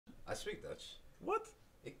I speak Dutch. What?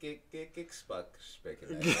 Ik spreek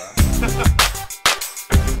het.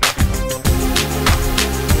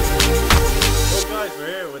 So guys, we're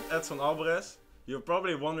here with Edson Alvarez. You're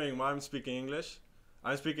probably wondering why I'm speaking English.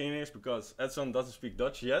 I'm speaking English because Edson doesn't speak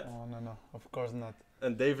Dutch yet. Oh, no, of course not.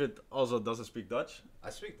 And David also doesn't speak Dutch. I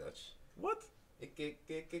speak Dutch. What? Ik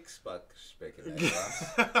spreek het.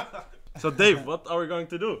 So Dave, what are we going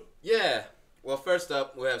to do? Yeah. Well, first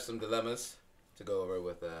up, we have some dilemmas to go over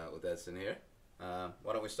with Edson here.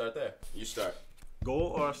 Why don't we start there? You start.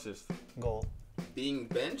 Goal or assist? Goal. Being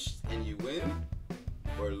benched and you win,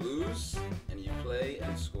 or lose and you play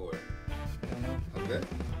and score. I don't know. Okay.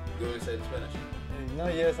 You want to say it in Spanish? No,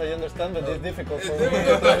 yes, I understand, but it's difficult for me.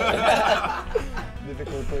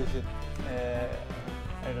 Difficult question.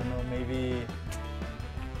 I don't know, maybe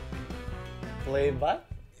play bad?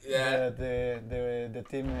 Yeah. The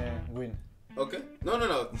team win. Okay.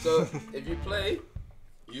 No. So if you play,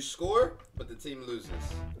 you score, but the team loses.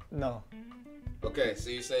 No. Okay, so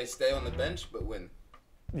you say stay on the bench but win.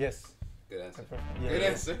 Yes. Good answer. Yeah, Good yeah.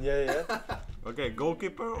 answer. Yeah. Okay,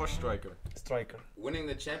 goalkeeper or striker? Striker. Winning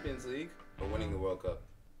the Champions League or winning the World Cup?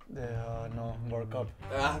 No, World Cup.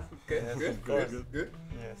 Okay, Yes, good. of course. Good.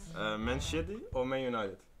 Yes. Man City or Man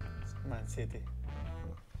United? Man City.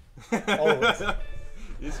 Always.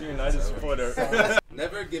 He's a United supporter.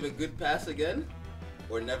 Never give a good pass again,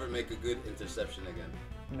 or never make a good interception again.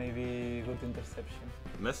 Maybe good interception.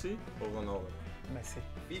 Messi or Ronaldo? Messi.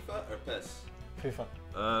 FIFA or PES? FIFA.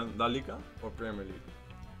 La Liga or Premier League?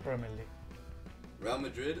 Premier League. Real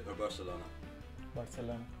Madrid or Barcelona?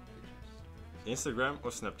 Barcelona. Instagram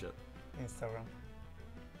or Snapchat? Instagram.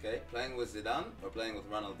 Okay, playing with Zidane or playing with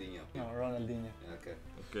Ronaldinho? No, Ronaldinho. Yeah, okay.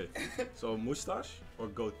 Okay. So moustache or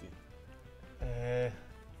goatee?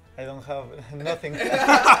 I don't have nothing.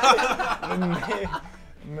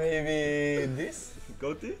 Maybe this?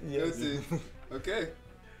 Goatee? Yes. Okay.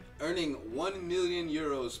 Earning 1 million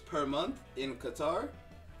euros per month in Qatar,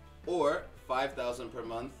 or 5,000 per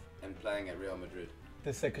month and playing at Real Madrid?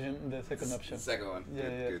 The second option. The second one.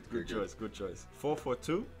 Yeah. Good choice.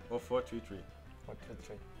 4-4-2 or 4-3-3?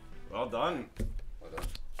 4-3-3. Well done. Well done.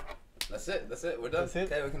 That's it. We're done. That's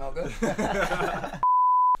it. Okay, we can all go.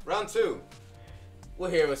 Round 2. We're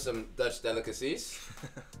here with some Dutch delicacies.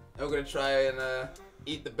 And we're gonna try and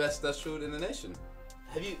eat the best Dutch food in the nation.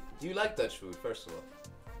 Do you like Dutch food, first of all?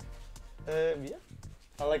 Yeah.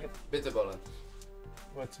 I like it. Bitterballen.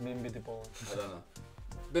 What's mean bitterballen? I don't know.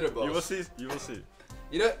 Bitterballs. You will see.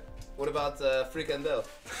 You know, what about frikandel?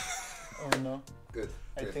 Oh no. Good.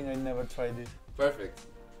 I think I never tried it. Perfect.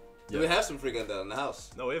 Do Yeah. we have some frikandel in the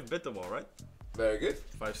house? No, we have bitterball, right? Very good.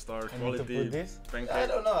 5-star I need to quality. put this? Pancake. I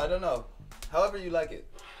don't know. However you like it.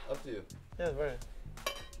 Up to you. Yeah, very.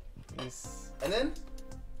 It's And then,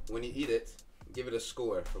 when you eat it, give it a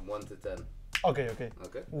score from 1 to 10. okay.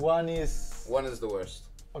 Okay? 1 is 1 is the worst.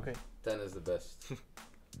 okay. 10 is the best.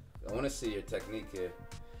 I want to see your technique here.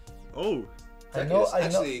 Oh. Tech I know.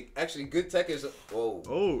 Actually, good tech is. Whoa.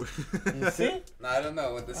 Oh. You see? No, I don't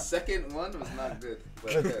know. The second one was not good.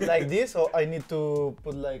 But But like this, or I need to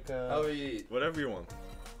put like however you eat. Whatever you want.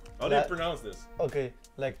 How do you pronounce this? okay,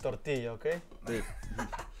 like tortilla, okay? Dave.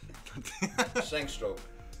 Shankstroke.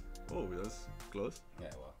 Oh, that's close.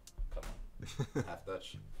 Yeah, well, come on. Half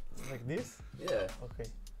Dutch. Like this? Yeah. Okay.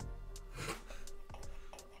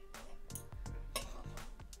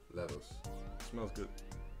 Levels. Smells good.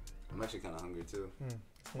 I'm actually kind of hungry too.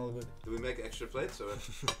 Smell good. Do we make extra plates or?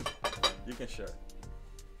 You can share.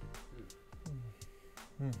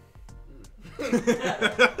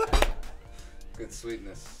 Good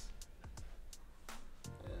sweetness.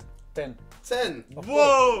 Yeah. 10. 10.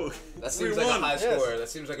 Whoa! That seems We like won. a high Yes. score. That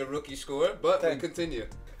seems like a rookie score, but we 10. continue.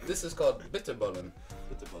 This is called bitterballen.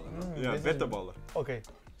 Bitterballen. Yeah, This is- bitterballen. Okay.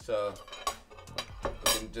 So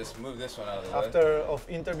we can just move this one out of the way. After of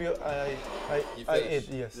interview, You I finish?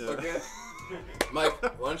 eat. Yes. Yeah. Okay. Mike,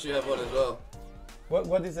 why don't you have one as well?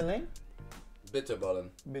 What is the name? Bitterballen.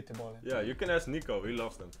 Bitterballen. Yeah, you can ask Nico. He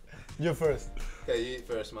loves them. You first. Okay, you eat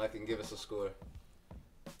first, Mike, and give us a score.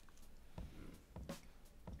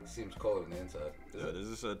 It seems cold on the inside. Yeah, this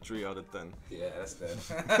is a 3 out of 10. Yeah, that's 10.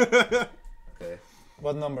 Okay.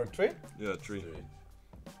 What number? 3 Yeah, 3. 3.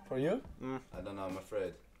 for you? I don't know, I'm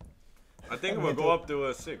afraid. I think Me we'll go too. up to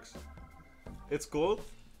a 6. It's cold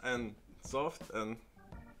and soft and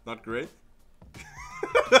not great.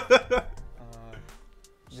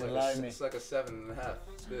 You lie me. It's like a 7.5.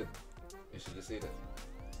 It's good. You should just eat it.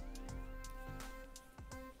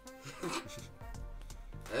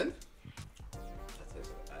 And? That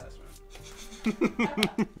tastes like ass, man.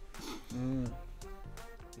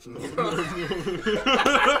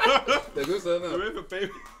 ¿Te gusta o Do we no? have a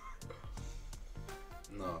paper?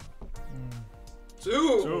 No. Mm. 2!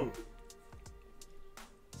 2.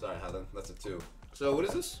 Sorry, Holland, that's a 2. So, what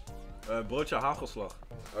is this? Broodje hagelslag.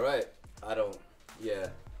 Alright, I don't. Yeah.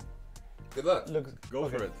 Good luck. Looks. Go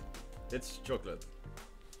okay. for it. It's chocolate.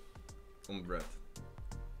 On bread.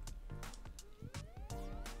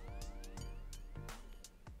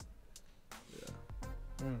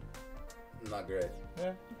 Yeah. Mm. Not great.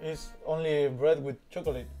 Yeah, it's only bread with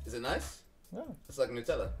chocolate. Is it nice? No. It's like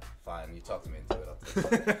Nutella. Fine, you talk to me into it. I'll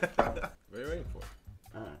take it. What are you waiting for?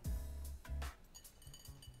 Alright.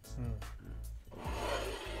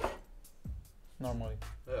 Mm. Normally.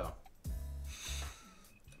 Yeah.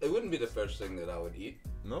 It wouldn't be the first thing that I would eat.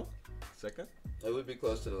 No? Second? It would be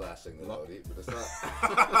close to the last thing that I No. would eat, but it's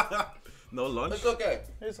not. No lunch? It's okay.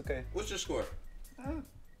 It's okay. What's your score?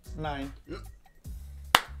 9.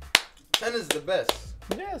 10 is the best.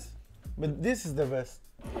 Yes, but this is the best.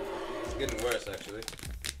 It's getting worse, actually.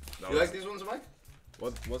 No, You like these ones, Mike?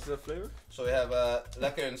 What's the flavor? So we have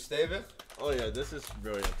lekker and stevig. Oh yeah, this is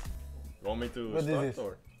brilliant. You want me to What is start this?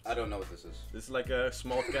 or? I don't know what this is. This is like a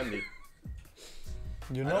small candy.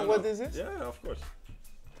 You I know don't what know. this is? Yeah, of course.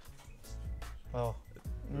 Oh,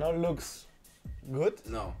 no looks good.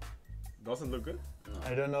 No. Doesn't look good? No.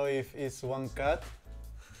 I don't know if it's one cut.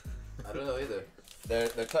 I don't know either. They're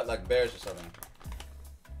cut like bears or something.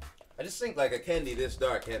 I just think like a candy this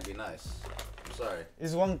dark can't be nice. I'm sorry.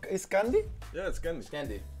 Is candy? Yeah, it's candy. It's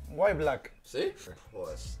candy. Why black? See? Oh,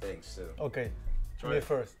 it stinks too. Okay, Try me it.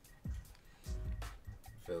 first.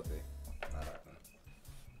 Filthy. Not happening.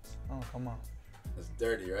 Oh, come on. It's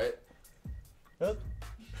dirty, right? Good?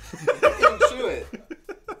 You can't chew it.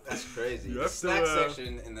 That's crazy. You The have to, snack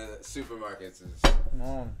section in the supermarkets is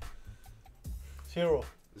No. 0.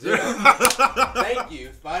 0. Thank you.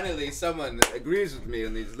 Finally, someone agrees with me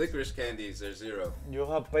on these licorice candies. They're 0. You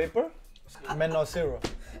have paper? Menos 0.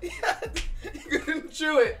 You couldn't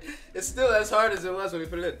chew it. It's still as hard as it was when we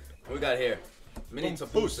put it in. What we got here? Mini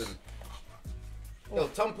Tompoes. tompoesen. Yo,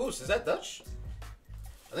 tompoes, is that Dutch?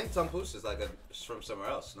 I think tompoes is like it's from somewhere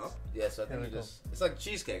else, no? Yes, I think Here it we is. It's like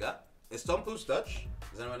cheesecake, huh? Is tompoes Dutch?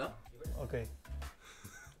 Does anyone know? Okay.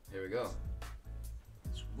 Here we go.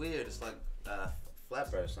 It's weird. It's like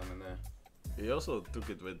flatbread or something there. He also took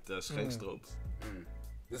it with schingstroop.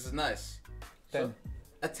 This is nice. 10. So,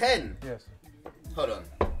 a 10. Yes. Hold on.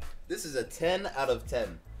 This is a 10 out of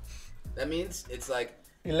 10. That means it's like,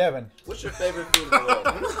 11. what's your favorite food in the world?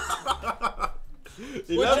 What's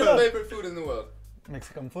your 11. favorite food in the world?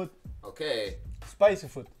 Mexican food. Okay. Spicy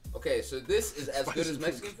food. Okay, so this is as good as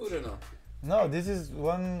Mexican food or no? No, this is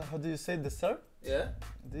one, how do you say, dessert? Yeah?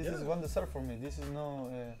 This is one dessert for me. This is no,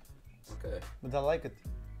 Okay. but I like it.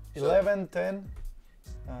 So- 11, 10,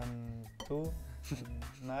 and 2, and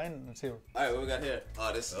 9, and 0. Alright, what we got here?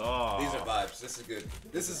 Oh, these are vibes. This is good.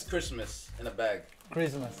 This is Christmas in a bag.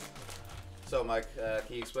 Christmas. So, Mike, can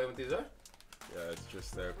you explain what these are? Yeah, it's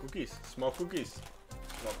just cookies. Small cookies.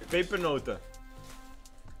 Small cookies. Pepernoten.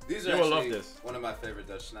 These You are will love actually this. one of my favorite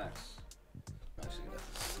Dutch snacks. Actually, that's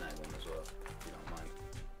a snack one as well, if you don't mind.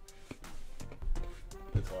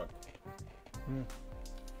 It's hard. Mm.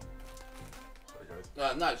 Sorry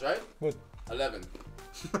guys. Nice, right? Good. 11.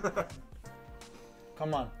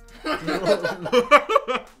 Come on.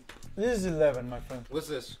 This is 11, my friend. What's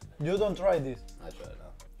this? You don't try this. I try it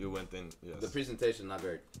now. You went in, yes. The presentation not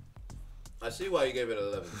great. I see why you gave it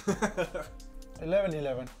 11. 11,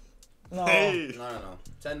 11. No. Hey! No.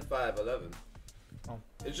 10, 5, 11. Oh.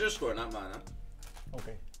 It's your score, not mine, huh?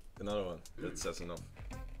 Okay. Another one. That says enough.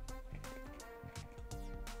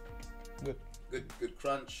 Good. Good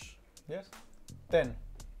crunch. Yes. 10.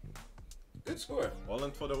 Good score.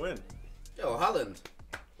 Holland for the win. Yo, Holland.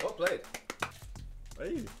 Well played.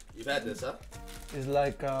 Hey! You've had this, huh? It's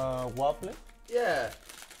like a waffle. Yeah.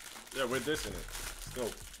 Yeah, with this in it.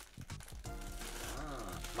 Scope.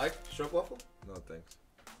 Mike, stroopwafel? No thanks.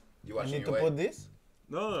 You You watching need your to weight? put this?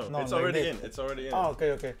 No, No, it's like already this. in. It's already in. Oh,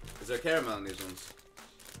 okay, okay. Is there caramel in these ones?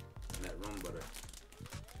 And that rum butter.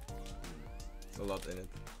 It's a lot in it.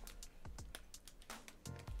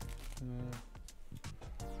 Mm.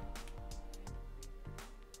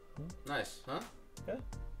 Nice, huh? Yeah.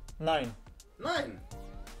 9. 9.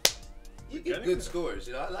 You give Getting good it. scores.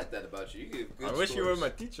 You know, I like that about you. You give good I scores. wish you were my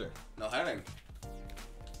teacher. No, Herring.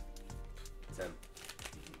 10.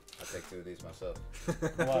 I'll take 2 of these myself.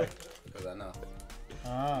 Why? Because I know.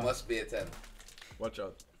 Ah. Must be a 10. Watch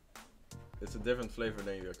out. It's a different flavor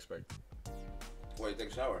than you expect. What do you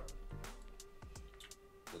think, sour?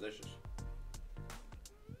 Delicious.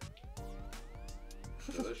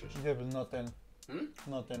 Delicious. Yeah, but not 10. Hmm?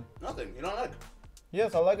 Not 10. Nothing. You don't like?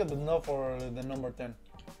 Yes, I like it, but not for the number 10.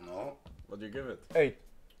 No. What do you give it? 8.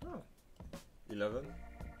 Oh. 11?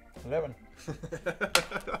 11.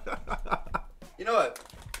 You know what?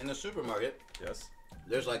 In the supermarket, Yes.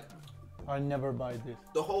 there's like I never buy this.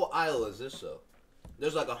 the whole aisle is this though.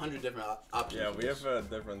 There's like 100 different options. Yeah, for we this. have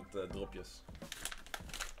different dropjes.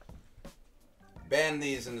 Ban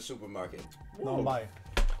these in the supermarket. Don't buy.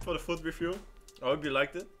 For the food review, I hope you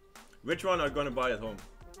liked it. Which one are you gonna buy at home?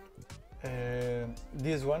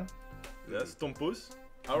 This one. Yes, tompoes.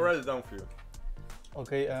 I'll write it down for you.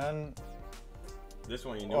 Okay, and This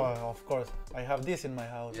one you know. oh, of course, I have this in my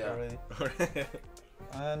house Yeah. already.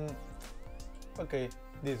 And okay,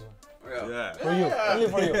 this one. Yeah. For you, only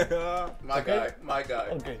for you. My Okay. guy, my guy.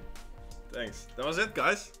 Okay. Thanks. That was it,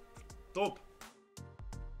 guys. Top.